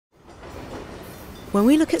When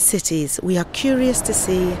we look at cities, we are curious to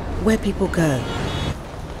see where people go,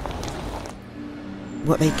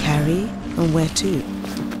 what they carry and where to.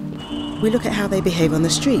 We look at how they behave on the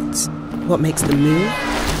streets, what makes them move,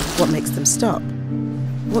 what makes them stop,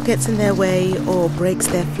 what gets in their way or breaks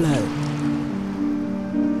their flow.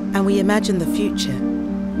 And we imagine the future,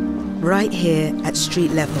 right here at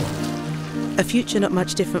street level. A future not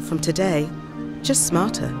much different from today, just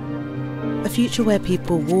smarter. A future where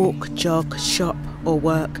people walk, jog, shop or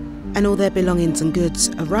work, and all their belongings and goods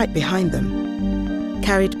are right behind them,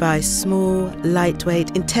 carried by small,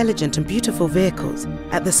 lightweight, intelligent and beautiful vehicles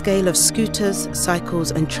at the scale of scooters,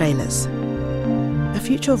 cycles and trailers. A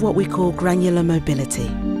future of what we call granular mobility,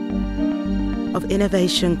 of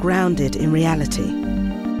innovation grounded in reality.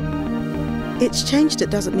 It's change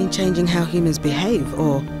that doesn't mean changing how humans behave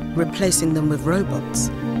or replacing them with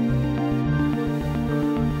robots.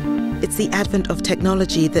 It's the advent of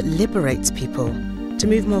technology that liberates people to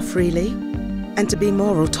move more freely and to be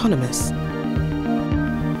more autonomous,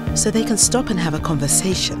 so they can stop and have a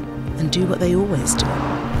conversation and do what they always do.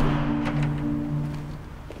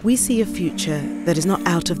 We see a future that is not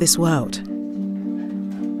out of this world,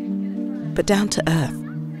 but down to earth,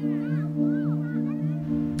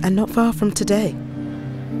 and not far from today.